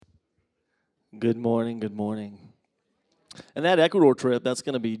Good morning, good morning. And that Ecuador trip, that's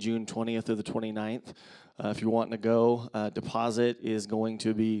going to be June 20th through the 29th. If you're wanting to go, deposit is going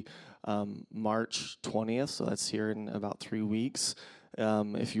to be March 20th, so that's here in about 3 weeks.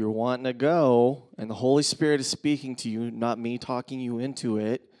 If you're wanting to go and the Holy Spirit is speaking to you, not me talking you into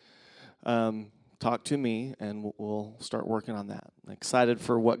it, talk to me and we'll start working on that. I'm excited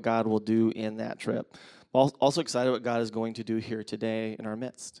for what God will do in that trip. Also excited what God is going to do here today in our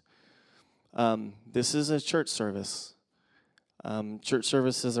midst. This is a church service. Church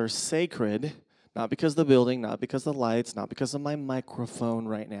services are sacred, not because of the building, not because of the lights, not because of my microphone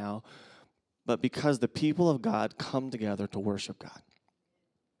right now, but because the people of God come together to worship God.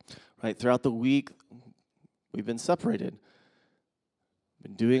 Right? Throughout the week, we've been separated,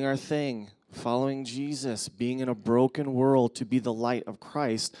 been doing our thing, following Jesus, being in a broken world to be the light of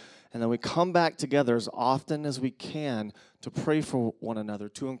Christ. And then we come back together as often as we can to pray for one another,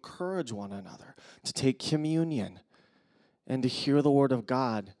 to encourage one another, to take communion, and to hear the word of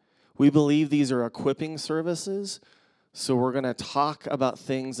God. We believe these are equipping services, so we're going to talk about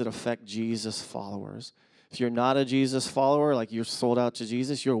things that affect Jesus followers. If you're not a Jesus follower, like you're sold out to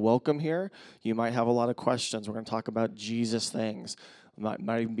Jesus, you're welcome here. You might have a lot of questions. We're going to talk about Jesus things. Might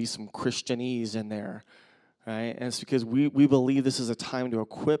even be some Christianese in there. Right? And it's because we believe this is a time to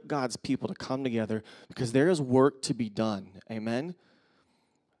equip God's people to come together because there is work to be done. Amen?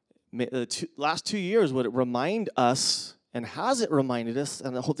 The last 2 years, would it remind us, and has it reminded us,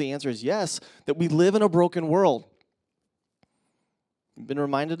 and I hope the answer is yes, that we live in a broken world. You've been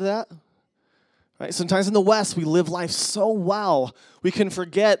reminded of that? Right? Sometimes in the West, we live life so well, we can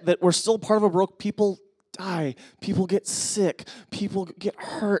forget that we're still part of a broken. People die. People get sick. People get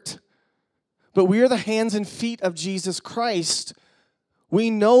hurt. But we are the hands and feet of Jesus Christ. We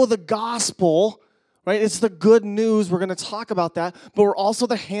know the gospel, right? It's the good news. We're going to talk about that. But we're also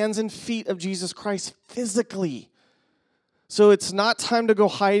the hands and feet of Jesus Christ physically. So it's not time to go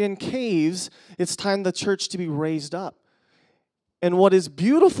hide in caves. It's time the church to be raised up. And what is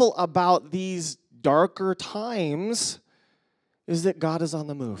beautiful about these darker times is that God is on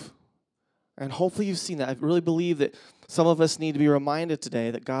the move. And hopefully you've seen that. I really believe that some of us need to be reminded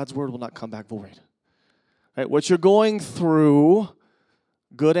today that God's word will not come back void. Right? What you're going through,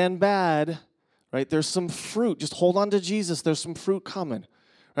 good and bad, right? There's some fruit. Just hold on to Jesus. There's some fruit coming.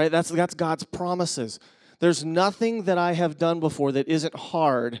 Right? That's God's promises. There's nothing that I have done before that isn't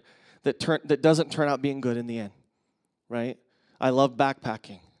hard that doesn't turn out being good in the end. Right? I love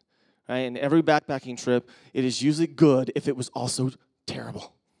backpacking. Right? And every backpacking trip, it is usually good if it was also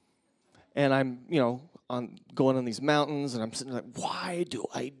terrible. And I'm, going on these mountains, and I'm sitting like, why do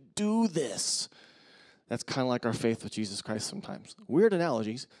I do this? That's kind of like our faith with Jesus Christ sometimes. Weird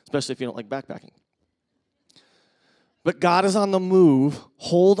analogies, especially if you don't like backpacking. But God is on the move.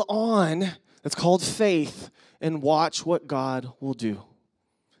 Hold on. That's called faith, and watch what God will do.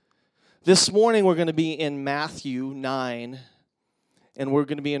 This morning, we're going to be in Matthew 9, and we're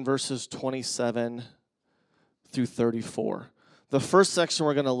going to be in verses 27 through 34. The first section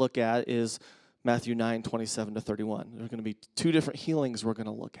we're going to look at is Matthew 9, 27 to 31. There's going to be two different healings we're going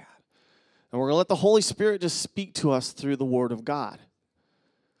to look at. And we're going to let the Holy Spirit just speak to us through the Word of God.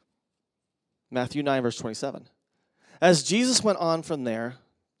 Matthew 9, verse 27. As Jesus went on from there,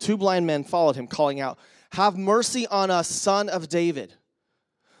 2 blind men followed him, calling out, "Have mercy on us, Son of David."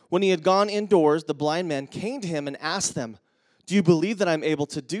 When he had gone indoors, the blind men came to him and asked them, "Do you believe that I'm able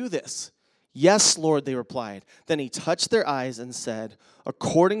to do this?" "Yes, Lord," they replied. Then he touched their eyes and said,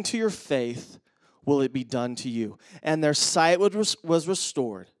 "According to your faith will it be done to you." And their sight was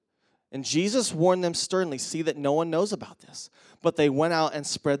restored. And Jesus warned them sternly, "See that no one knows about this." But they went out and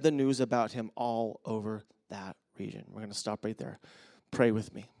spread the news about him all over that region. We're going to stop right there. Pray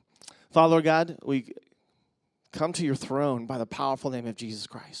with me. Father God, we come to your throne by the powerful name of Jesus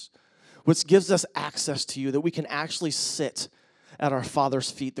Christ, which gives us access to you, that we can actually sit at our Father's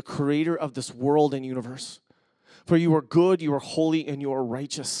feet, the creator of this world and universe. For you are good, you are holy, and you are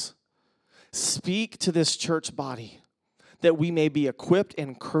righteous. Speak to this church body that we may be equipped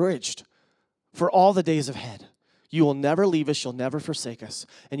and encouraged for all the days ahead. You will never leave us, you'll never forsake us,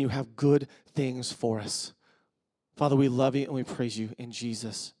 and you have good things for us. Father, we love you and we praise you in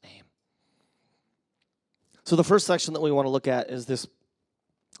Jesus' name. So the first section that we want to look at is this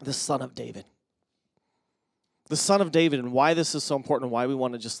Son of David. The Son of David, and why this is so important and why we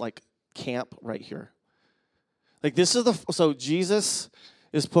want to just camp right here. So Jesus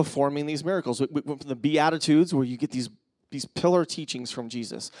is performing these miracles. We went from the Beatitudes, where you get these pillar teachings from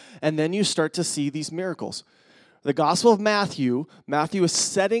Jesus, and then you start to see these miracles. The Gospel of Matthew is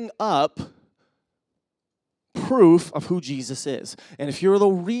setting up proof of who Jesus is. And if you're the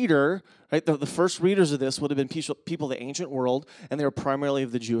reader, right, the first readers of this would have been people of the ancient world, and they were primarily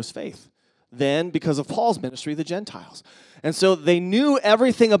of the Jewish faith. Then, because of Paul's ministry, the Gentiles. And so they knew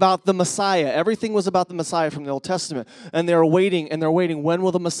everything about the Messiah. Everything was about the Messiah from the Old Testament. And they're waiting, when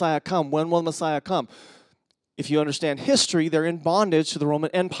will the Messiah come? When will the Messiah come? If you understand history, they're in bondage to the Roman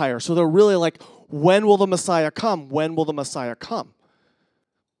Empire. So they're really like, when will the Messiah come? When will the Messiah come?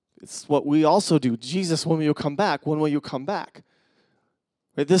 It's what we also do. Jesus, when will you come back? When will you come back?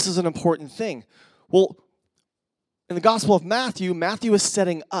 Right? This is an important thing. Well, in the Gospel of Matthew, Matthew is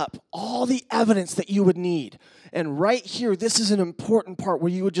setting up all the evidence that you would need. And right here, this is an important part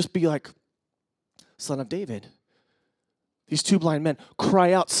where you would just be like, Son of David. These two blind men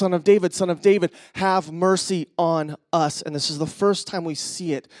cry out, Son of David, have mercy on us. And this is the first time we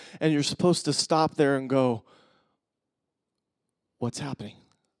see it. And you're supposed to stop there and go, what's happening?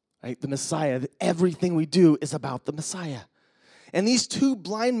 Right? The Messiah. Everything we do is about the Messiah. And these two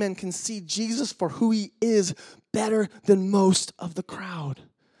blind men can see Jesus for who he is better than most of the crowd.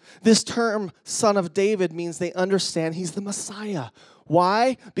 This term, Son of David, means they understand he's the Messiah.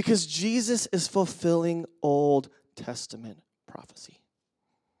 Why? Because Jesus is fulfilling Old Testament prophecy.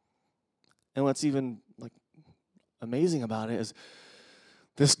 And what's even amazing about it is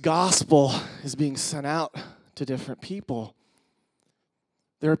this gospel is being sent out to different people.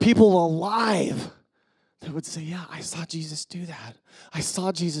 There are people alive that would say, yeah, I saw Jesus do that. I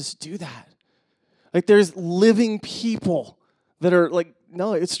saw Jesus do that. There's living people that are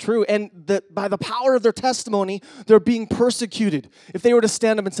no, it's true. And that by the power of their testimony, they're being persecuted. If they were to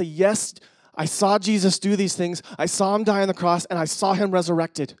stand up and say, yes, I saw Jesus do these things, I saw him die on the cross, and I saw him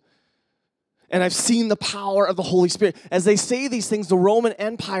resurrected. And I've seen the power of the Holy Spirit. As they say these things, the Roman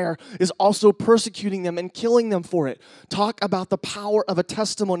Empire is also persecuting them and killing them for it. Talk about the power of a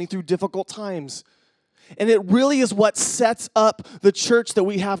testimony through difficult times. And it really is what sets up the church that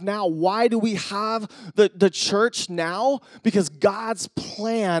we have now. Why do we have the church now? Because God's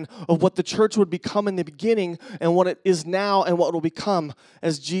plan of what the church would become in the beginning and what it is now and what it will become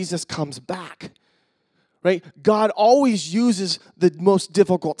as Jesus comes back. Right? God always uses the most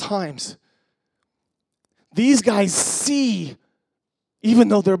difficult times. These guys see, even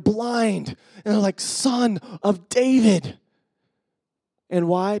though they're blind, and they're like, Son of David. And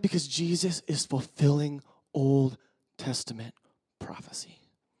why? Because Jesus is fulfilling Old Testament prophecy.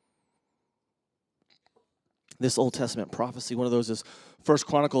 This Old Testament prophecy, one of those is 1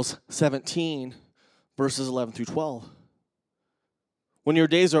 Chronicles 17, verses 11 through 12. When your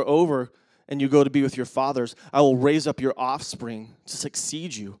days are over and you go to be with your fathers, I will raise up your offspring to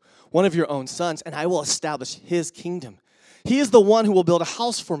succeed you, one of your own sons, and I will establish his kingdom. He is the one who will build a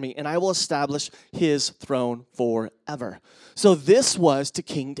house for me, and I will establish his throne forever. So this was to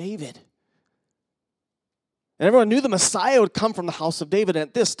King David. And everyone knew the Messiah would come from the house of David, and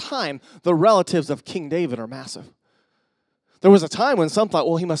at this time, the relatives of King David are massive. There was a time when some thought,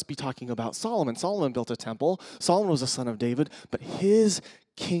 well, he must be talking about Solomon. Solomon built a temple. Solomon was a son of David, but his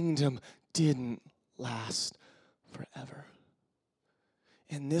kingdom didn't last forever.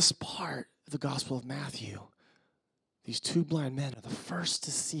 In this part of the Gospel of Matthew, these two blind men are the first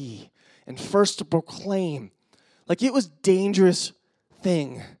to see and first to proclaim. It was a dangerous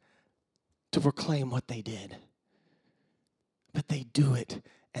thing to proclaim what they did. But they do it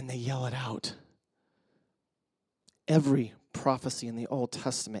and they yell it out. Every prophecy in the Old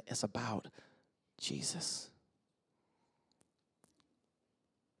Testament is about Jesus.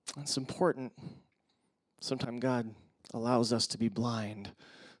 It's important. Sometimes God allows us to be blind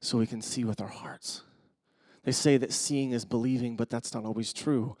so we can see with our hearts. They say that seeing is believing, but that's not always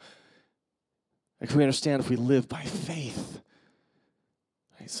true. If we understand, if we live by faith,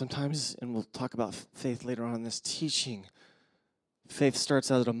 right? Sometimes, and we'll talk about faith later on in this teaching, faith starts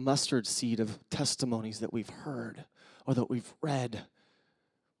out as a mustard seed of testimonies that we've heard or that we've read.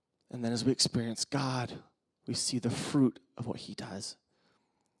 And then as we experience God, we see the fruit of what he does.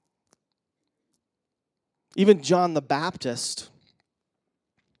 Even John the Baptist,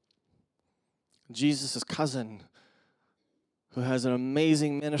 Jesus' cousin, who has an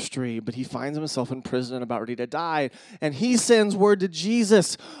amazing ministry, but he finds himself in prison and about ready to die. And he sends word to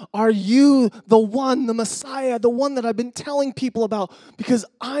Jesus, are you the one, the Messiah, the one that I've been telling people about? Because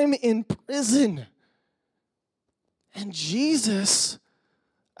I'm in prison. And Jesus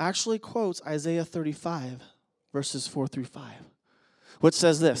actually quotes Isaiah 35, verses 4 through 5, which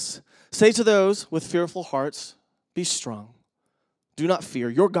says this, say to those with fearful hearts, be strong. Do not fear,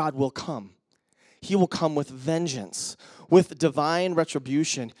 your God will come. He will come with vengeance. With divine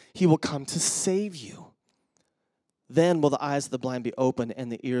retribution, he will come to save you. Then will the eyes of the blind be opened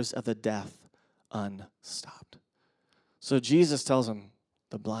and the ears of the deaf unstopped. So Jesus tells them,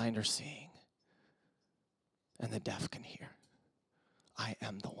 the blind are seeing and the deaf can hear. I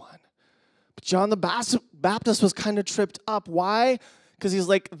am the one. But John the Baptist was kind of tripped up. Why? Because he's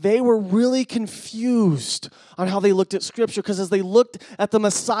like, they were really confused on how they looked at Scripture. Because as they looked at the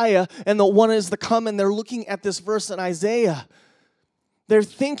Messiah and the one is to come, and they're looking at this verse in Isaiah, they're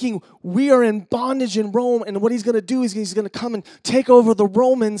thinking, we are in bondage in Rome, and what he's going to do is he's going to come and take over the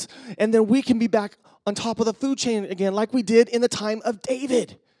Romans, and then we can be back on top of the food chain again, like we did in the time of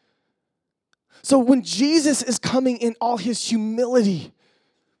David. So when Jesus is coming in all his humility,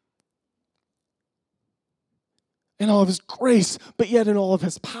 in all of his grace, but yet in all of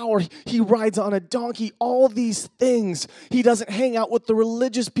his power, he rides on a donkey, all these things. He doesn't hang out with the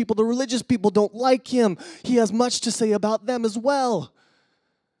religious people. The religious people don't like him. He has much to say about them as well.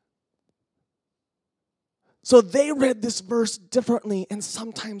 So they read this verse differently, and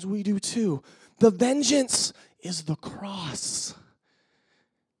sometimes we do too. The vengeance is the cross.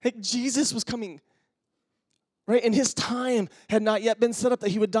 Hey, Jesus was coming, right? And his time had not yet been set up that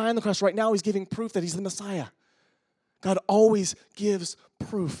he would die on the cross. Right now he's giving proof that he's the Messiah. God always gives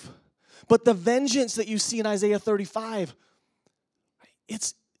proof. But the vengeance that you see in Isaiah 35,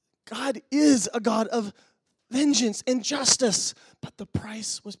 God is a God of vengeance and justice. But the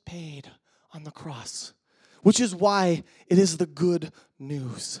price was paid on the cross, which is why it is the good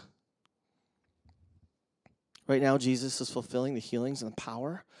news. Right now, Jesus is fulfilling the healings and the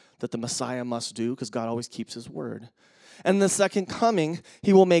power that the Messiah must do because God always keeps his word. And in the second coming,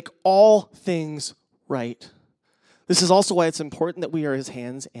 he will make all things right. This is also why it's important that we are his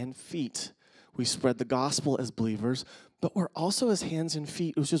hands and feet. We spread the gospel as believers, but we're also his hands and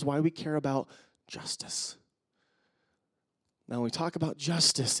feet, which is why we care about justice. Now, when we talk about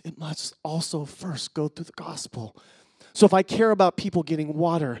justice, it must also first go through the gospel. So if I care about people getting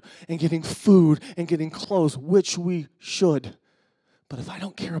water and getting food and getting clothes, which we should, but if I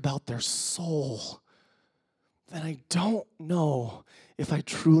don't care about their soul, then I don't know if I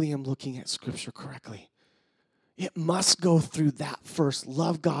truly am looking at Scripture correctly. It must go through that first.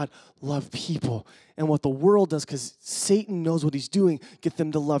 Love God, love people. And what the world does, because Satan knows what he's doing, get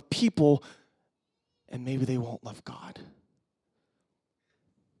them to love people, and maybe they won't love God.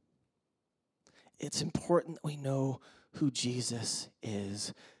 It's important that we know who Jesus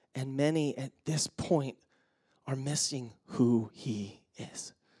is. And many at this point are missing who he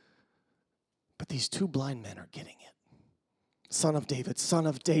is. But these two blind men are getting it. Son of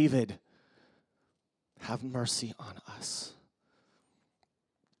David, have mercy on us.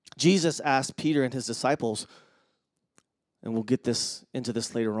 Jesus asked Peter and his disciples, and we'll get into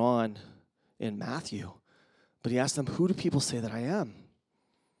this later on in Matthew, but he asked them, who do people say that I am?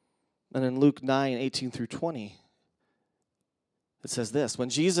 And in Luke 9:18-20, it says this,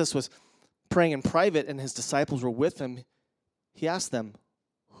 when Jesus was praying in private and his disciples were with him, he asked them,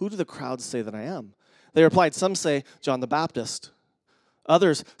 who do the crowds say that I am? They replied, some say John the Baptist.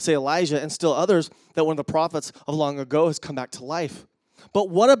 Others say Elijah, and still others that one of the prophets of long ago has come back to life. But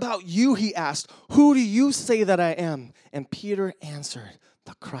what about you, he asked, who do you say that I am? And Peter answered,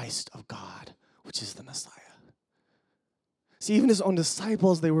 the Christ of God, which is the Messiah. See, even his own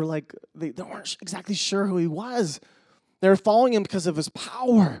disciples, they were like, they weren't exactly sure who he was. They were following him because of his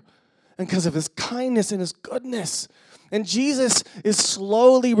power and because of his kindness and his goodness. And Jesus is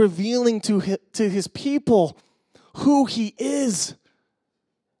slowly revealing to his people who he is.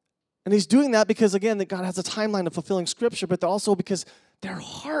 And he's doing that because, again, that God has a timeline of fulfilling Scripture, but also because their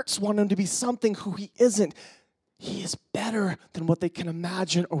hearts want him to be something who he isn't. He is better than what they can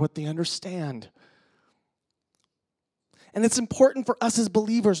imagine or what they understand. And it's important for us as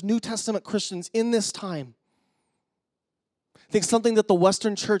believers, New Testament Christians, in this time. I think something that the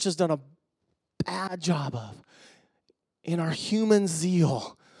Western church has done a bad job of, in our human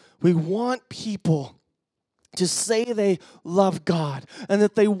zeal, we want people to say they love God and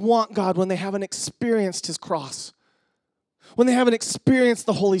that they want God when they haven't experienced his cross, when they haven't experienced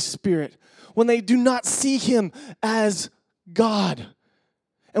the Holy Spirit, when they do not see him as God.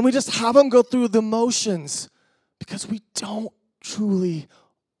 And we just have them go through the motions because we don't truly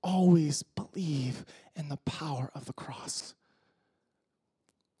always believe in the power of the cross.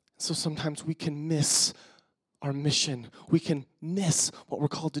 So sometimes we can miss our mission. We can miss what we're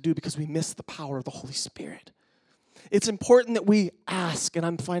called to do because we miss the power of the Holy Spirit. It's important that we ask, and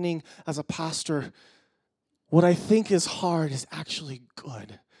I'm finding as a pastor, what I think is hard is actually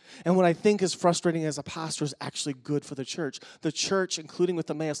good. And what I think is frustrating as a pastor is actually good for the church. The church, including with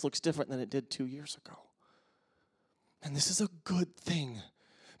Emmaus, looks different than it did 2 years ago. And this is a good thing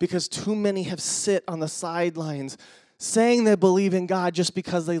because too many have sit on the sidelines saying they believe in God just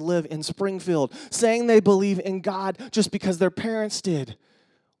because they live in Springfield, saying they believe in God just because their parents did,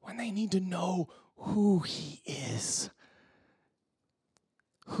 when they need to know who he is.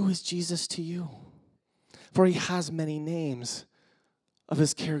 Who is Jesus to you? For he has many names of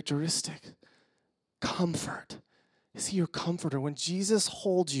his characteristic. Comfort. Is he your comforter? When Jesus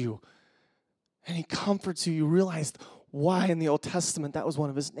holds you and he comforts you, you realize why in the Old Testament that was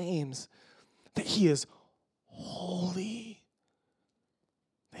one of his names. That he is holy.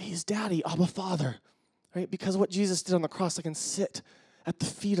 That he's daddy, Abba Father. Right? Because what Jesus did on the cross, I can sit at the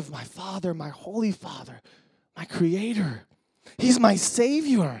feet of my Father, my Holy Father, my Creator. He's my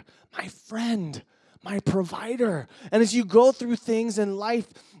Savior, my friend, my provider. And as you go through things in life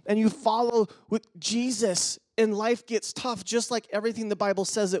and you follow with Jesus and life gets tough, just like everything the Bible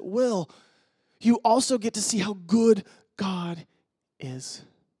says it will, you also get to see how good God is.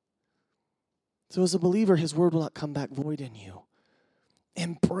 So as a believer, his word will not come back void in you.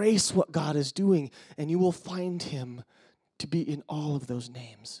 Embrace what God is doing, and you will find him to be in all of those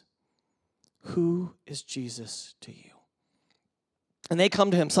names. Who is Jesus to you? And they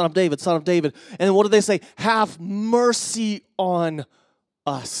come to him, Son of David, Son of David. And then what do they say? Have mercy on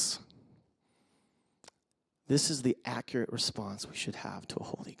us. This is the accurate response we should have to a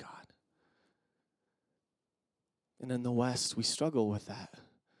holy God. And in the West, we struggle with that.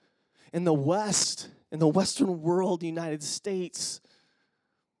 In the West, in the Western world, the United States,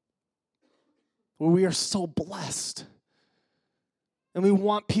 where we are so blessed, and we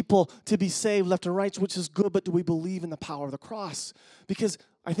want people to be saved left and right, which is good, but do we believe in the power of the cross? Because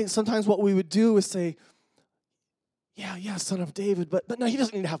I think sometimes what we would do is say, yeah, Son of David, but no, he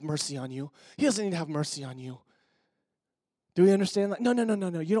doesn't need to have mercy on you. He doesn't need to have mercy on you. Do we understand that? No.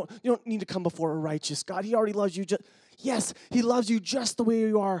 You don't need to come before a righteous God. He already loves you. Yes, he loves you just the way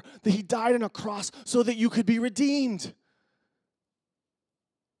you are, that he died on a cross so that you could be redeemed.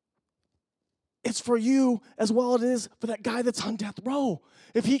 It's for you as well as it is for that guy that's on death row.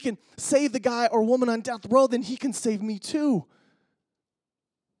 If he can save the guy or woman on death row, then he can save me too.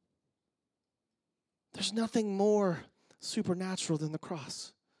 There's nothing more supernatural than the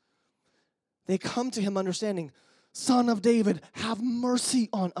cross. They come to him understanding, Son of David, have mercy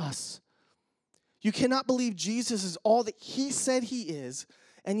on us. You cannot believe Jesus is all that he said he is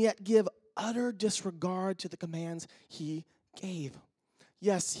and yet give utter disregard to the commands he gave.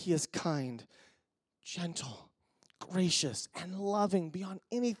 Yes, he is kind, gentle, gracious, and loving beyond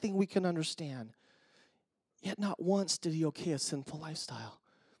anything we can understand. Yet not once did he okay a sinful lifestyle.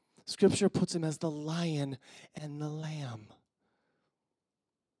 Scripture puts him as the lion and the lamb.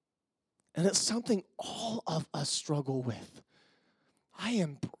 And it's something all of us struggle with. I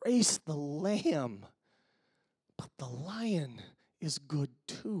embrace the lamb, but the lion is good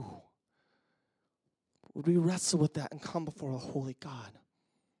too. Would we wrestle with that and come before a holy God?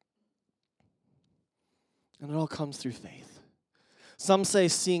 And it all comes through faith. Some say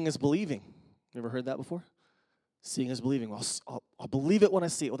seeing is believing. You ever heard that before? Seeing is believing. Well, I'll believe it when I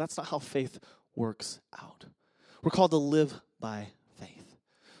see it. Well, that's not how faith works out. We're called to live by faith.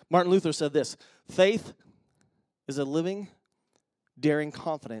 Martin Luther said this, faith is a living, daring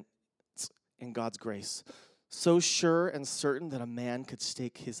confidence in God's grace, so sure and certain that a man could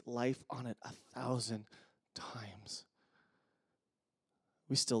stake his life on it 1,000 times.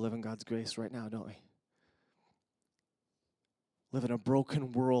 We still live in God's grace right now, don't we? Live in a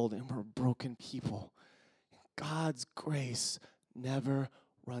broken world and we're broken people. God's grace never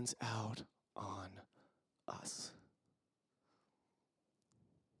runs out on us.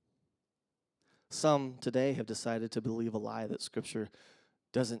 Some today have decided to believe a lie that Scripture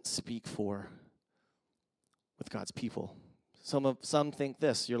doesn't speak for with God's people. Some think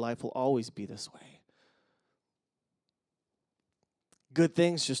this, your life will always be this way. Good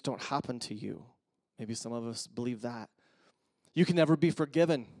things just don't happen to you. Maybe some of us believe that. You can never be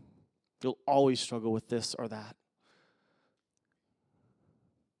forgiven. You'll always struggle with this or that.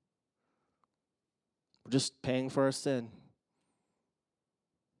 We're just paying for our sin.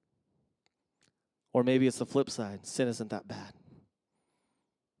 Or maybe it's the flip side. Sin isn't that bad.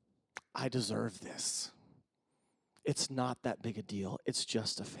 I deserve this. It's not that big a deal. It's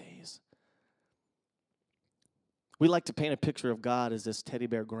just a phase. We like to paint a picture of God as this teddy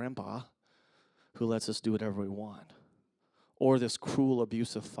bear grandpa who lets us do whatever we want. Or this cruel,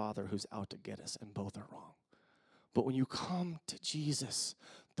 abusive father who's out to get us, and both are wrong. But when you come to Jesus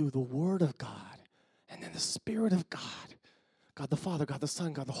through the Word of God and then the Spirit of God, God the Father, God the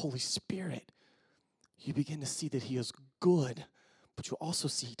Son, God the Holy Spirit, you begin to see that he is good, but you also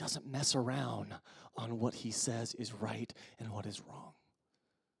see he doesn't mess around on what he says is right and what is wrong.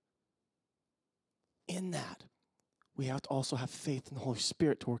 In that, we have to also have faith in the Holy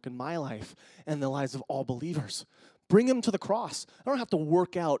Spirit to work in my life and the lives of all believers. Bring them to the cross. I don't have to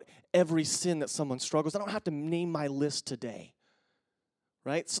work out every sin that someone struggles. I don't have to name my list today,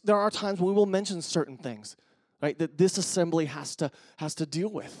 right? So there are times when we will mention certain things, right, that this assembly has to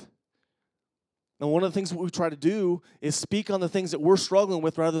deal with. And one of the things that we try to do is speak on the things that we're struggling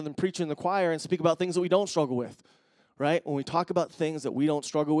with rather than preaching in the choir and speak about things that we don't struggle with, right? When we talk about things that we don't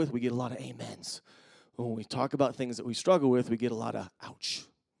struggle with, we get a lot of amens. When we talk about things that we struggle with, we get a lot of ouch,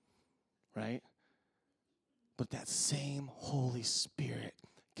 right? But that same Holy Spirit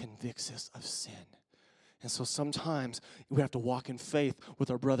convicts us of sin. And so sometimes we have to walk in faith with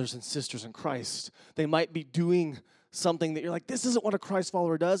our brothers and sisters in Christ. They might be doing something that you're like, this isn't what a Christ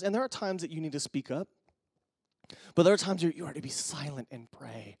follower does. And there are times that you need to speak up. But there are times you are to be silent and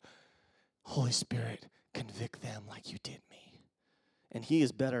pray. Holy Spirit, convict them like you did me. And he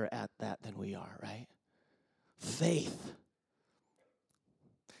is better at that than we are, right? Faith.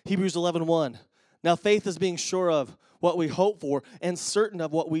 Hebrews 11:1. Now faith is being sure of what we hope for and certain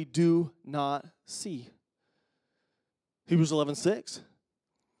of what we do not see. Hebrews 11:6.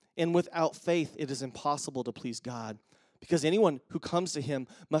 And without faith it is impossible to please God, because anyone who comes to him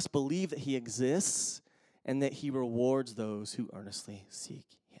must believe that he exists and that he rewards those who earnestly seek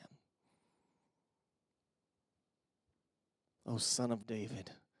him. O Son of David,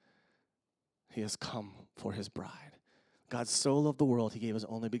 he has come for his bride. God so loved the world, he gave his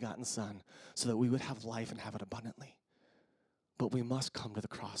only begotten Son so that we would have life and have it abundantly. But we must come to the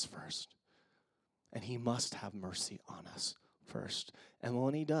cross first. And he must have mercy on us first. And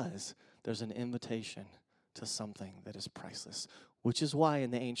when he does, there's an invitation to something that is priceless, which is why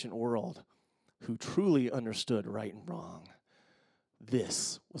in the ancient world, who truly understood right and wrong,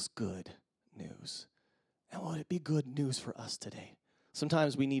 this was good news. And will it be good news for us today?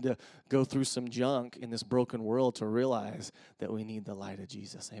 Sometimes we need to go through some junk in this broken world to realize that we need the light of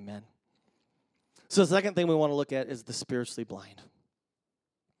Jesus. Amen. So the second thing we want to look at is the spiritually blind.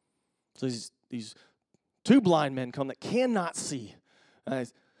 So these two blind men come that cannot see.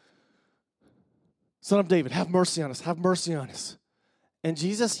 Son of David, have mercy on us, have mercy on us. And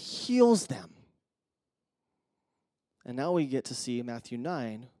Jesus heals them. And now we get to see Matthew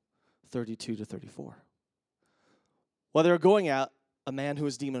 9:32-34. While they were going out, a man who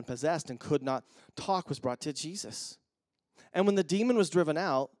was demon-possessed and could not talk was brought to Jesus. And when the demon was driven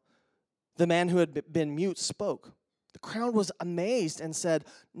out, the man who had been mute spoke. The crowd was amazed and said,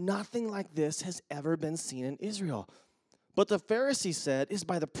 nothing like this has ever been seen in Israel. But the Pharisees said, it is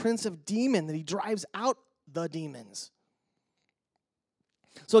by the prince of demons that he drives out the demons.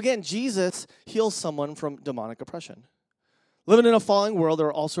 So again, Jesus heals someone from demonic oppression. Living in a falling world, there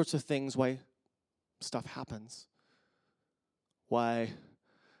are all sorts of things why stuff happens. Why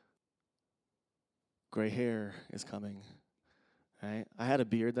gray hair is coming, right? I had a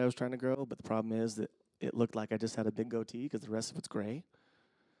beard that I was trying to grow, but the problem is that it looked like I just had a big goatee because the rest of it's gray,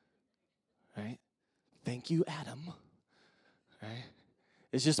 right? Thank you, Adam, right?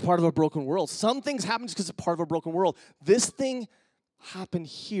 It's just part of a broken world. Some things happen just because it's part of a broken world. This thing happened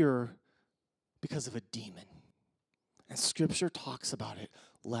here because of a demon. And Scripture talks about it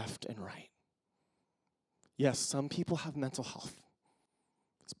left and right. Yes, some people have mental health.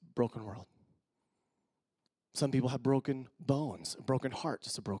 It's a broken world. Some people have broken bones, a broken heart,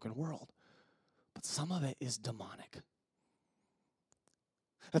 just a broken world. But some of it is demonic.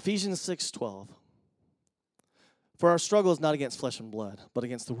 Ephesians 6:12. For our struggle is not against flesh and blood, but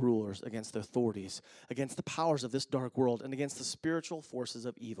against the rulers, against the authorities, against the powers of this dark world, and against the spiritual forces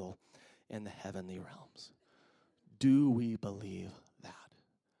of evil in the heavenly realms. Do we believe that?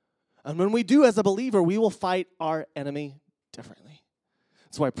 And when we do as a believer, we will fight our enemy differently.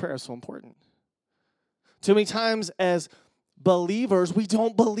 That's why prayer is so important. Too many times as believers, we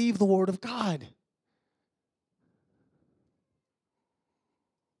don't believe the Word of God.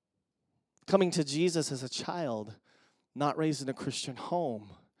 Coming to Jesus as a child, not raised in a Christian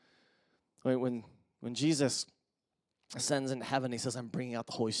home. When Jesus ascends into heaven, he says, I'm bringing out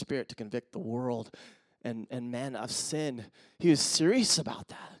the Holy Spirit to convict the world and men of sin. He was serious about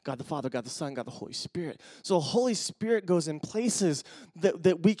that. God the Father, God the Son, God the Holy Spirit. So the Holy Spirit goes in places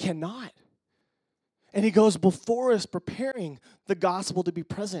that we cannot. And he goes before us preparing the gospel to be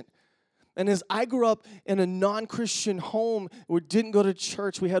present. And as I grew up in a non-Christian home, we didn't go to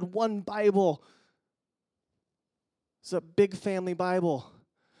church, we had one Bible. It's a big family Bible.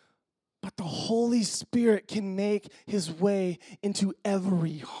 But the Holy Spirit can make his way into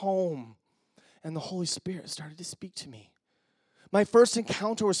every home. And the Holy Spirit started to speak to me. My first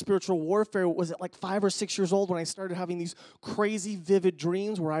encounter with spiritual warfare was at like 5 or 6 years old when I started having these crazy, vivid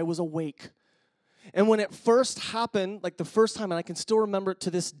dreams where I was awake. And when it first happened, like the first time, and I can still remember it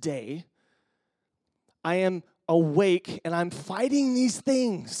to this day, I am awake and I'm fighting these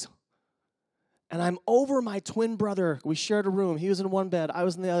things. And I'm over my twin brother. We shared a room. He was in one bed. I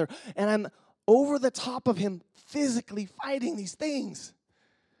was in the other. And I'm over the top of him physically fighting these things.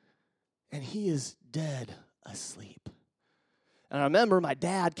 And he is dead asleep. And I remember my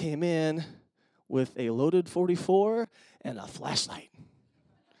dad came in with a loaded 44 and a flashlight.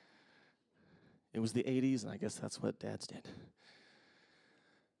 It was the 80s, and I guess that's what dads did.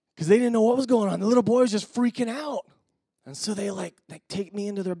 Because they didn't know what was going on. The little boy was just freaking out. And so they take me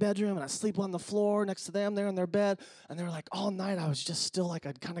into their bedroom, and I sleep on the floor next to them. They're in their bed. And they were like, all night I was just still like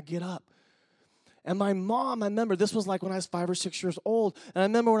I'd kind of get up. And my mom, I remember, this was like when I was 5 or 6 years old. And I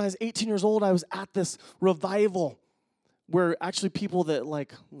remember when I was 18 years old, I was at this revival where actually people that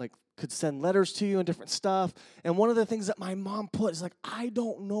like could send letters to you and different stuff. And one of the things that my mom put is like, I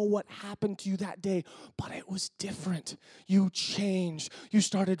don't know what happened to you that day, but it was different. You changed. You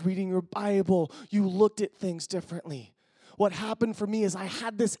started reading your Bible. You looked at things differently. What happened for me is I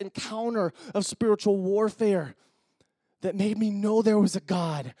had this encounter of spiritual warfare that made me know there was a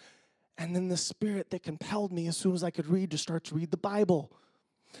God. And then the Spirit that compelled me as soon as I could read to start to read the Bible.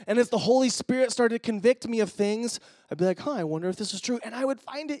 And as the Holy Spirit started to convict me of things, I'd be like, I wonder if this is true. And I would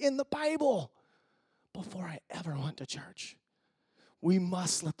find it in the Bible before I ever went to church. We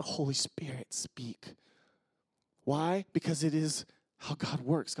must let the Holy Spirit speak. Why? Because it is how God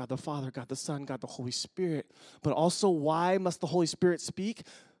works, God the Father, God the Son, God the Holy Spirit. But also, why must the Holy Spirit speak?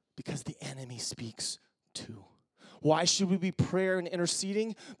 Because the enemy speaks too. Why should we be prayer and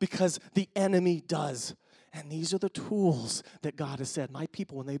interceding? Because the enemy does. And these are the tools that God has said, my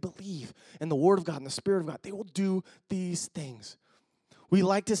people, when they believe in the Word of God and the Spirit of God, they will do these things. We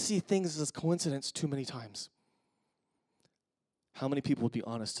like to see things as coincidence too many times. How many people would be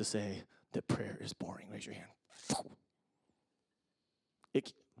honest to say that prayer is boring? Raise your hand.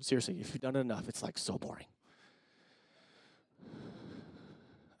 Seriously, if you've done it enough, it's like so boring.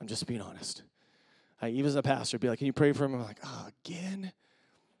 I'm just being honest. Even as a pastor, be like, can you pray for him? I'm like, again?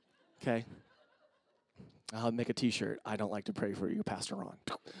 Okay. I'll make a t-shirt. I don't like to pray for you, Pastor Ron.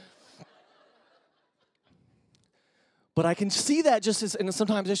 But I can see that just as, and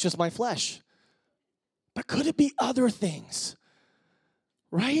sometimes it's just my flesh. But could it be other things?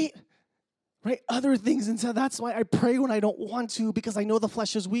 Right? Right? Other things. And so that's why I pray when I don't want to, because I know the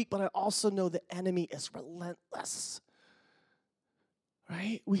flesh is weak, but I also know the enemy is relentless.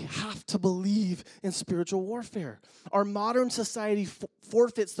 Right? We have to believe in spiritual warfare. Our modern society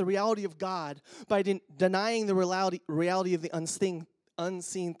forfeits the reality of God by denying the reality of the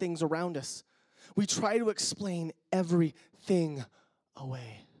unseen things around us. We try to explain everything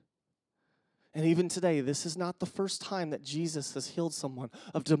away. And even today, this is not the first time that Jesus has healed someone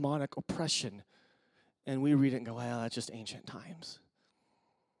of demonic oppression. And we read it and go, well, that's just ancient times.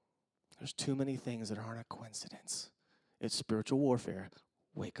 There's too many things that aren't a coincidence. It's spiritual warfare.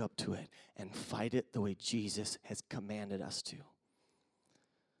 Wake up to it and fight it the way Jesus has commanded us to.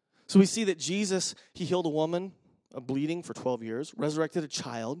 So we see that Jesus, he healed a woman of bleeding for 12 years, resurrected a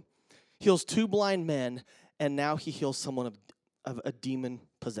child, heals 2 blind men, and now he heals someone of a demon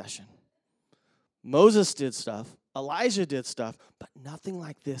possession. Moses did stuff, Elijah did stuff, but nothing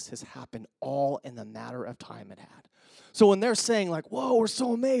like this has happened all in the matter of time it had. So when they're saying like, whoa, we're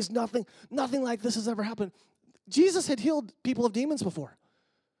so amazed, nothing like this has ever happened. Jesus had healed people of demons before.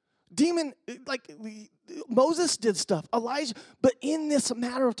 Moses did stuff, Elijah, but in this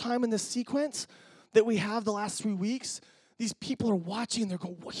matter of time, in this sequence that we have the last 3 weeks, these people are watching and they're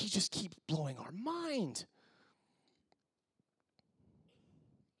going, well, he just keeps blowing our mind.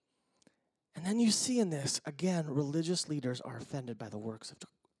 And then you see in this, again, religious leaders are offended by the works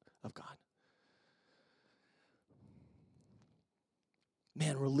of God.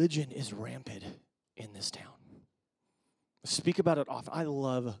 Man, religion is rampant in this town. I speak about it often. I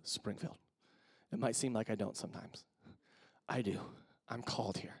love Springfield. It might seem like I don't sometimes. I do. I'm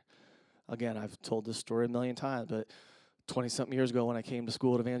called here. Again, I've told this story a million times, but 20-something years ago when I came to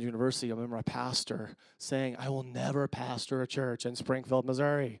school at Evangel University, I remember a pastor saying, I will never pastor a church in Springfield,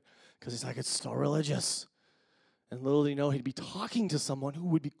 Missouri, because he's like, it's so religious. And little did he know he'd be talking to someone who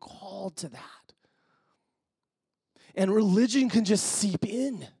would be called to that. And religion can just seep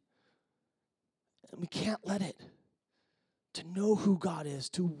in. And we can't let it. To know who God is,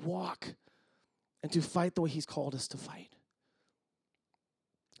 to walk, and to fight the way he's called us to fight.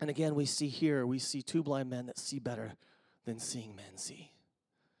 And again, we see 2 blind men that see better than seeing men see.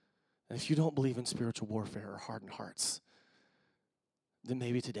 And if you don't believe in spiritual warfare or hardened hearts, then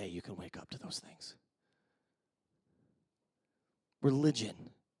maybe today you can wake up to those things. Religion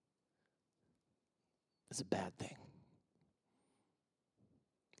is a bad thing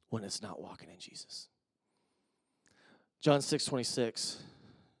when it's not walking in Jesus. John 6:26,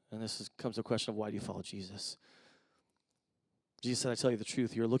 and comes to a question of why do you follow Jesus? Jesus said, I tell you the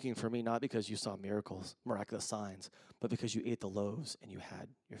truth, you're looking for me not because you saw miracles, miraculous signs, but because you ate the loaves and you had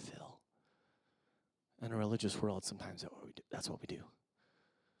your fill. In a religious world, sometimes that's what we do.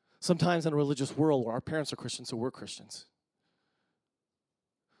 Sometimes in a religious world where our parents are Christians, so we're Christians.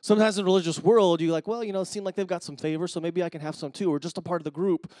 Sometimes in a religious world, you're like, well, it seems like they've got some favor, so maybe I can have some too. We're just a part of the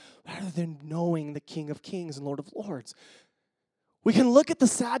group, rather than knowing the King of Kings and Lord of Lords. We can look at the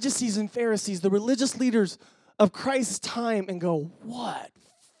Sadducees and Pharisees, the religious leaders of Christ's time, and go, what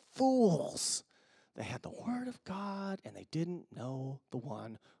fools. They had the Word of God, and they didn't know the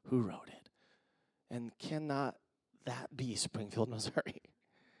one who wrote it. And cannot that be Springfield, Missouri?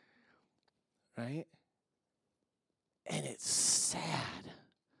 Right? And it's sad.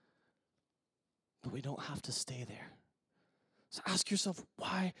 But we don't have to stay there. So ask yourself,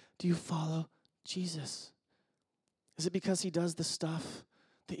 why do you follow Jesus? Is it because he does the stuff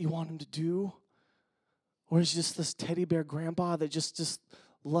that you want him to do? Or is he just this teddy bear grandpa that just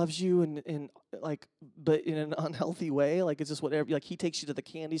loves you but in an unhealthy way? Like it's just whatever. Like he takes you to the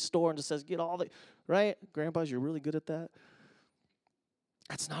candy store and just says, get all the, right? Grandpas, you're really good at that.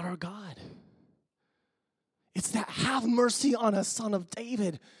 That's not our God. It's that have mercy on us, Son of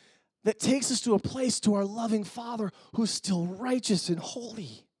David, that takes us to a place to our loving Father who's still righteous and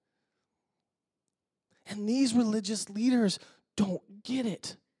holy. And these religious leaders don't get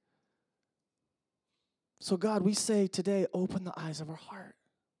it. So God, we say today, open the eyes of our heart.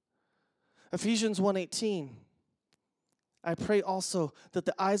 Ephesians 1:18, I pray also that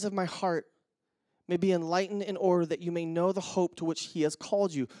the eyes of my heart may be enlightened in order that you may know the hope to which he has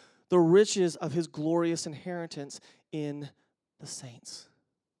called you, the riches of his glorious inheritance in the saints.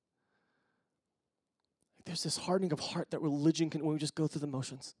 There's this hardening of heart that religion can, when we just go through the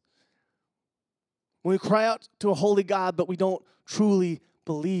motions. When we cry out to a holy God, but we don't truly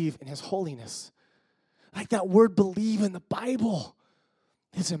believe in his holiness. Like that word believe in the Bible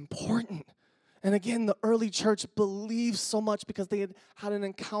is important. And again, the early church believed so much because they had an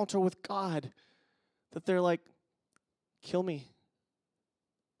encounter with God that they're like, kill me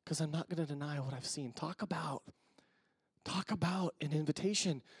because I'm not going to deny what I've seen. Talk about an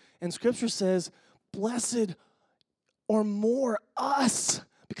invitation. And Scripture says, blessed or more us,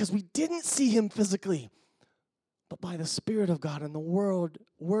 because we didn't see him physically, but by the Spirit of God and the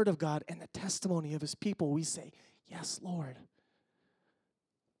Word of God and the testimony of his people, we say, yes, Lord.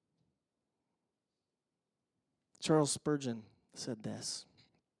 Charles Spurgeon said this,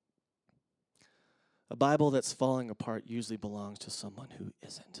 a Bible that's falling apart usually belongs to someone who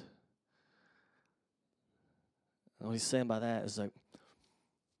isn't. And what he's saying by that is like,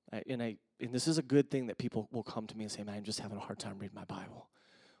 and this is a good thing that people will come to me and say, man, I'm just having a hard time reading my Bible.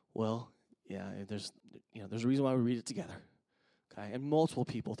 Well, yeah, there's a reason why we read it together. Okay, and multiple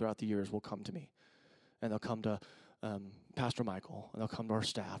people throughout the years will come to me, and they'll come to Pastor Michael, and they'll come to our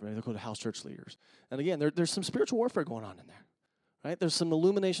staff, and they'll go to house church leaders. And again, there's some spiritual warfare going on in there, right? There's some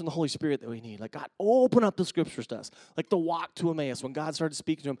illumination of the Holy Spirit that we need. Like God, open up the Scriptures to us. Like the walk to Emmaus, when God started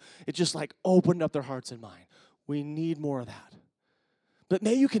speaking to them, it just like opened up their hearts and mind. We need more of that. But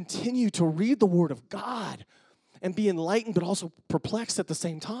may you continue to read the Word of God and be enlightened, but also perplexed at the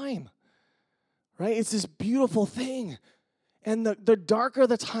same time. Right? It's this beautiful thing. And the darker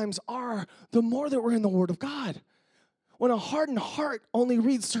the times are, the more that we're in the Word of God. When a hardened heart only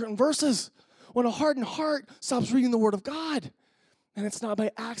reads certain verses, when a hardened heart stops reading the Word of God, and it's not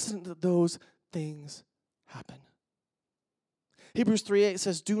by accident that those things happen. Hebrews 3:8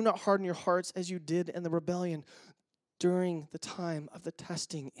 says, do not harden your hearts as you did in the rebellion during the time of the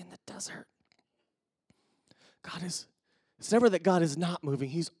testing in the desert. It's never that God is not moving.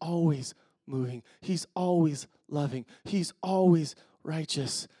 He's always moving. He's always loving. He's always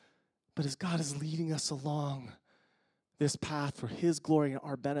righteous. But as God is leading us along this path for his glory and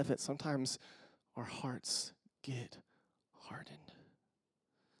our benefit, sometimes our hearts get hardened.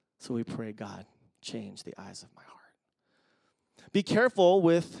 So we pray, God, change the eyes of my heart. Be careful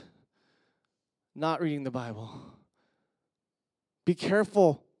with not reading the Bible. Be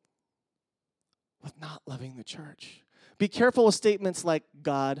careful with not loving the church. Be careful with statements like,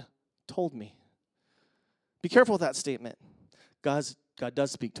 God told me. Be careful with that statement. God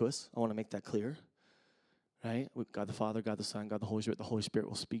does speak to us. I want to make that clear. Right? God the Father, God the Son, God the Holy Spirit. The Holy Spirit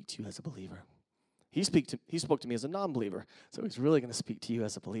will speak to you as a believer. He spoke to me as a non-believer, so he's really going to speak to you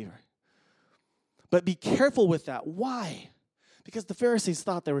as a believer. But be careful with that. Why? Because the Pharisees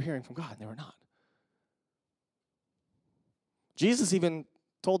thought they were hearing from God, and they were not. Jesus even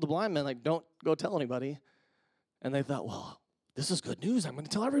told the blind men, like, don't go tell anybody. And they thought, well, this is good news. I'm going to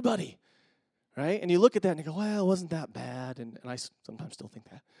tell everybody, right? And you look at that and you go, well, it wasn't that bad. And I sometimes still think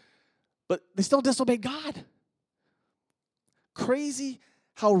that. But they still disobeyed God. Crazy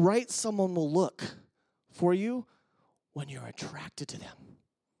how right someone will look for you when you're attracted to them.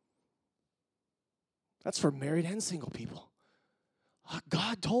 That's for married and single people.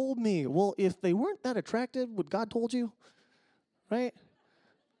 God told me. Well, if they weren't that attractive, would God told you? Right?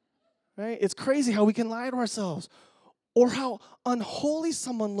 Right? It's crazy how we can lie to ourselves. Or how unholy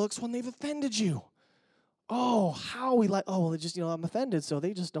someone looks when they've offended you. Oh, how we like, oh, well, just, I'm offended, so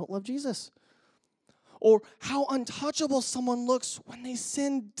they just don't love Jesus. Or how untouchable someone looks when they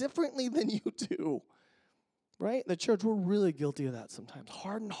sin differently than you do. Right? The church, we're really guilty of that sometimes.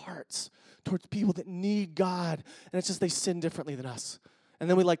 Hardened hearts towards people that need God. And it's just they sin differently than us. And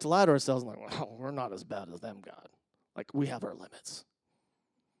then we like to lie to ourselves and like, well, we're not as bad as them, God. Like, we have our limits.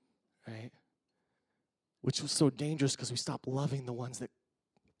 Right? Which was so dangerous because we stopped loving the ones that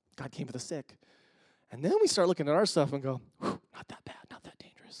God came for the sick. And then we start looking at our stuff and go, not that bad, not that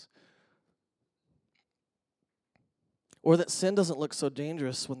dangerous. Or that sin doesn't look so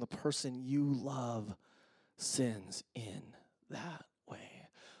dangerous when the person you love sins in that way.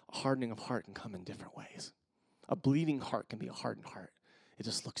 A hardening of heart can come in different ways. A bleeding heart can be a hardened heart. It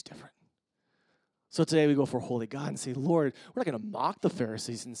just looks different. So today we go for a holy God and say, Lord, we're not going to mock the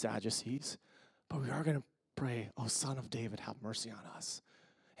Pharisees and Sadducees, but we are going to pray, oh, Son of David, have mercy on us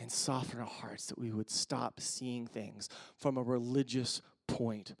and soften our hearts that we would stop seeing things from a religious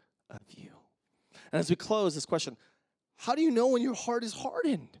point of view. And as we close this question, how do you know when your heart is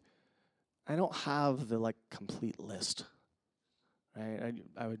hardened? I don't have the complete list, right?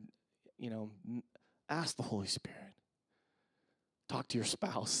 I would, ask the Holy Spirit. Talk to your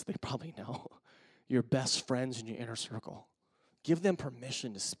spouse. They probably know. Your best friends in your inner circle. Give them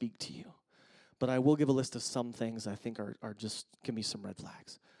permission to speak to you. But I will give a list of some things I think are just, can be some red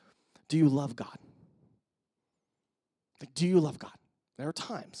flags. Do you love God? Do you love God? There are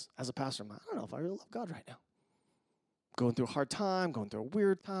times, as a pastor, I don't know if I really love God right now. Going through a hard time, going through a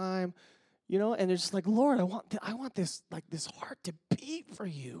weird time, and it's just like, Lord, I want this heart to beat for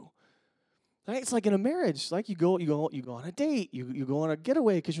you. Right? It's like in a marriage, like you go on a date, you go on a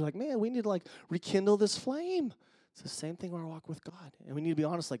getaway because you're like, man, we need to rekindle this flame. It's the same thing with our walk with God, and we need to be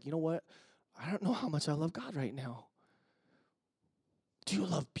honest. Like, you know what? I don't know how much I love God right now. Do you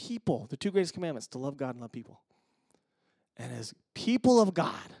love people? The two greatest commandments: to love God and love people. And as people of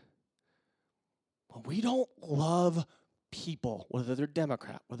God, when we don't love people, whether they're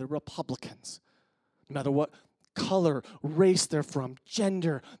Democrat, whether they're Republicans, no matter what color, race they're from,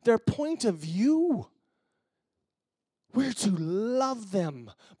 gender, their point of view, we're to love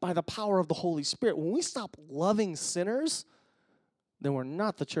them by the power of the Holy Spirit. When we stop loving sinners, then we're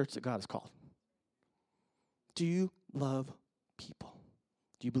not the church that God has called. Do you love people?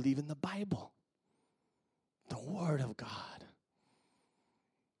 Do you believe in the Bible? The Word of God.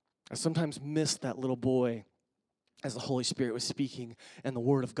 I sometimes miss that little boy as the Holy Spirit was speaking, and the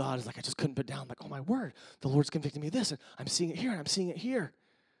Word of God is like, I just couldn't put down, like, oh my word, the Lord's convicting me of this, and I'm seeing it here, and I'm seeing it here.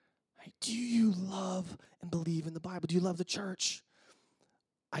 Right? Do you love and believe in the Bible? Do you love the church?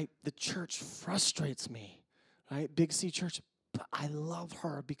 The church frustrates me, right? Big C Church, but I love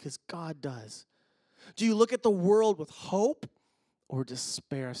her because God does. Do you look at the world with hope or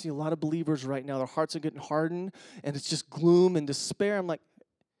despair? I see a lot of believers right now, their hearts are getting hardened, and it's just gloom and despair. I'm like,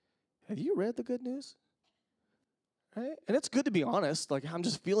 have you read the good news? Right? And it's good to be honest. Like, I'm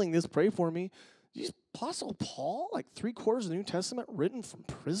just feeling this, pray for me. Apostle Paul, 3/4 of the New Testament written from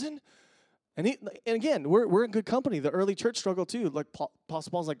prison. And again, we're in good company. The early church struggled too. Like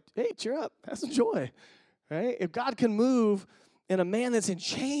Apostle Paul's like, hey, cheer up, have some joy. Right? If God can move in a man that's in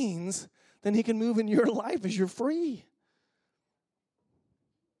chains, then he can move in your life as you're free.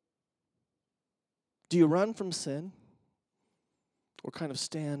 Do you run from sin? Or kind of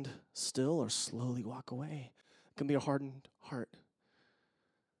stand still or slowly walk away? It can be a hardened heart.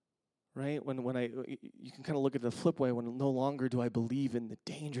 Right? When you can kind of look at the flip way, when no longer do I believe in the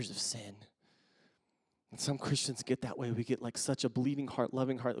dangers of sin. And some Christians get that way. We get such a bleeding heart,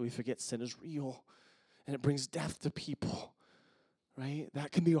 loving heart that we forget sin is real. And it brings death to people. Right?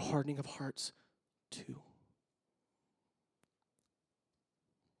 That can be a hardening of hearts too.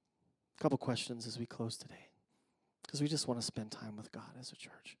 A couple questions as we close today. Because we just want to spend time with God as a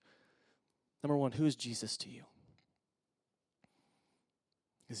church. Number one, who is Jesus to you?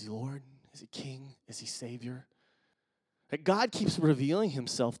 Is he Lord? Is he King? Is he Savior? God keeps revealing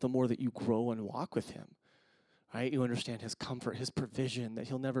himself the more that you grow and walk with him. right? You understand his comfort, his provision, that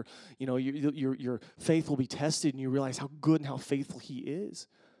he'll never, your faith will be tested, and you realize how good and how faithful he is.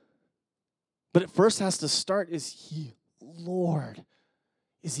 But it first has to start, is he Lord?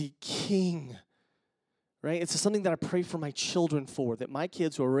 Is he King? Right? It's something that I pray for my children for, that my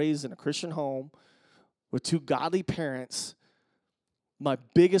kids who are raised in a Christian home with two godly parents, my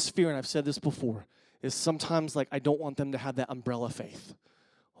biggest fear, and I've said this before, is sometimes I don't want them to have that umbrella faith.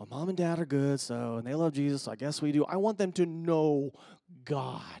 Well, mom and dad are good, and they love Jesus, so I guess we do. I want them to know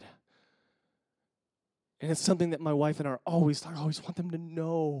God. And it's something that my wife and I always want them to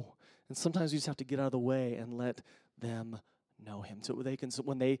know. And sometimes we just have to get out of the way and let them know him. So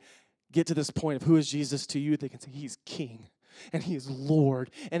when they get to this point of who is Jesus to you, they can say he's King and he is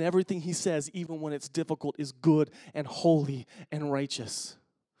Lord. And everything he says, even when it's difficult, is good and holy and righteous.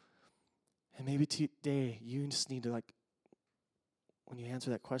 And maybe today you just need to, when you answer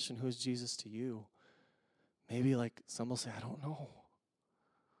that question, who is Jesus to you? Maybe some will say, I don't know.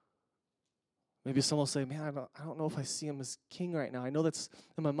 Maybe some will say, man, I don't know if I see him as King right now. I know that's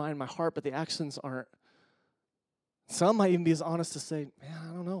in my mind, my heart, but the actions aren't. Some might even be as honest to say, man,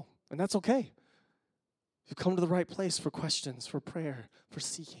 I don't know. And that's okay. You've come to the right place for questions, for prayer, for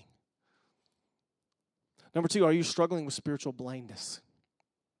seeking. Number 2, are you struggling with spiritual blindness?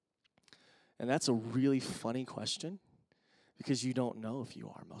 And that's a really funny question because you don't know if you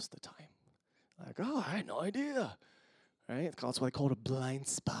are most of the time. I had no idea. Right? That's why I call it a blind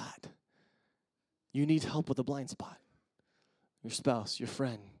spot. You need help with a blind spot. Your spouse, your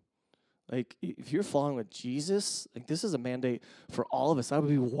friend. If you're following with Jesus, this is a mandate for all of us. I would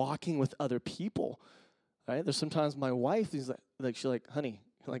be walking with other people, right? There's sometimes my wife is she's honey,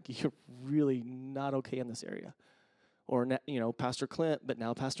 you're really not okay in this area. Or, Pastor Clint, but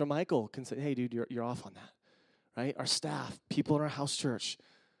now Pastor Michael can say, hey, dude, you're off on that, right? Our staff, people in our house church,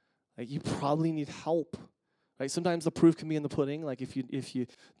 you probably need help. Right? Sometimes the proof can be in the pudding. If you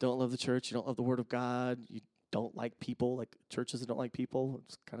don't love the church, you don't love the Word of God, you don't like people, churches that don't like people,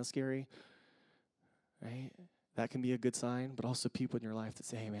 it's kind of scary. Right? That can be a good sign, but also people in your life that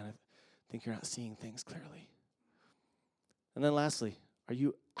say, hey, man, I think you're not seeing things clearly. And then lastly, are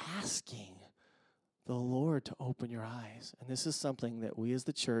you asking the Lord to open your eyes? And this is something that we as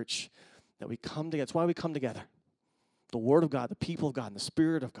the church, that we come together. It's why we come together. The Word of God, the people of God, and the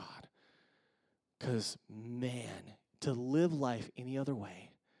Spirit of God. Because, man, to live life any other way,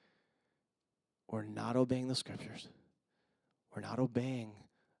 we're not obeying the Scriptures. We're not obeying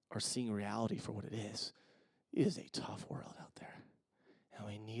or seeing reality for what it is. It is a tough world out there. And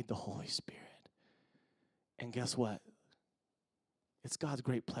we need the Holy Spirit. And guess what? It's God's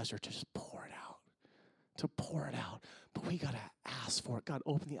great pleasure to just pour it out. To pour it out. But we got to ask for it. God,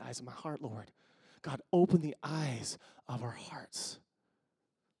 open the eyes of my heart, Lord. God, open the eyes of our hearts,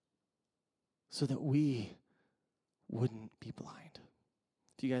 so that we wouldn't be blind.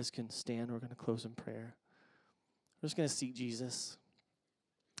 If you guys can stand, we're going to close in prayer. We're just going to seek Jesus.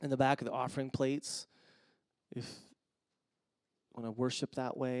 In the back of the offering plates, if you want to worship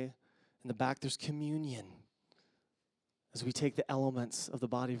that way, in the back there's communion as we take the elements of the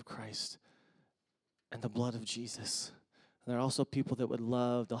body of Christ and the blood of Jesus. And there are also people that would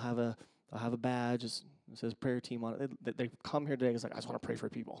love, they'll have a badge, it says prayer team on it. They come here today, it's I just want to pray for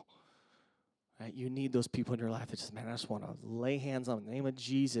people. Right? You need those people in your life that just, man, I just want to lay hands on the name of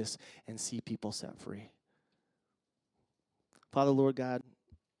Jesus and see people set free. Father, Lord God,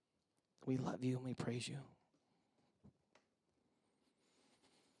 we love you and we praise you.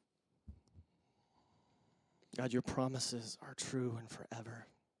 God, your promises are true and forever.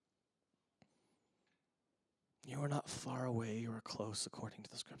 You are not far away, you are close according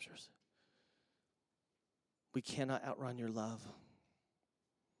to the Scriptures. We cannot outrun your love,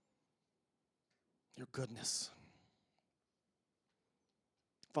 your goodness.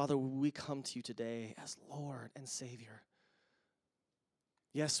 Father, we come to you today as Lord and Savior.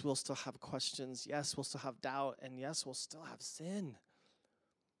 Yes, we'll still have questions. Yes, we'll still have doubt. And yes, we'll still have sin.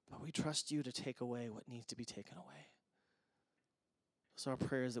 But we trust you to take away what needs to be taken away. So our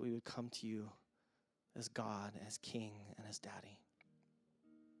prayer is that we would come to you as God, as King, and as Daddy.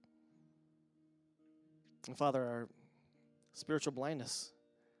 And Father, our spiritual blindness,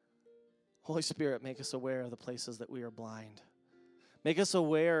 Holy Spirit, make us aware of the places that we are blind. Make us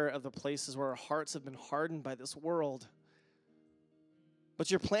aware of the places where our hearts have been hardened by this world.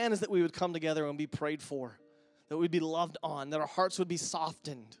 But your plan is that we would come together and be prayed for, that we'd be loved on, that our hearts would be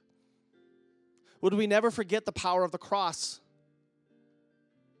softened. Would we never forget the power of the cross?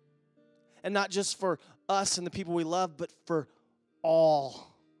 And not just for us and the people we love, but for all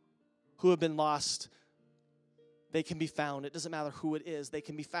who have been lost. They can be found. It doesn't matter who it is, they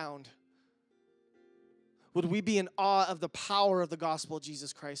can be found. Would we be in awe of the power of the gospel of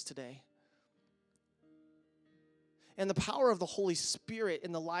Jesus Christ today? And the power of the Holy Spirit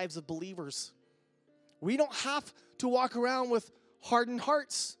in the lives of believers. We don't have to walk around with hardened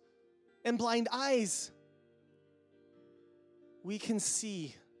hearts and blind eyes. We can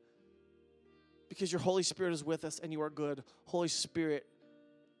see because your Holy Spirit is with us and you are good. Holy Spirit,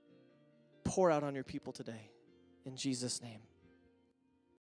 pour out on your people today. In Jesus' name.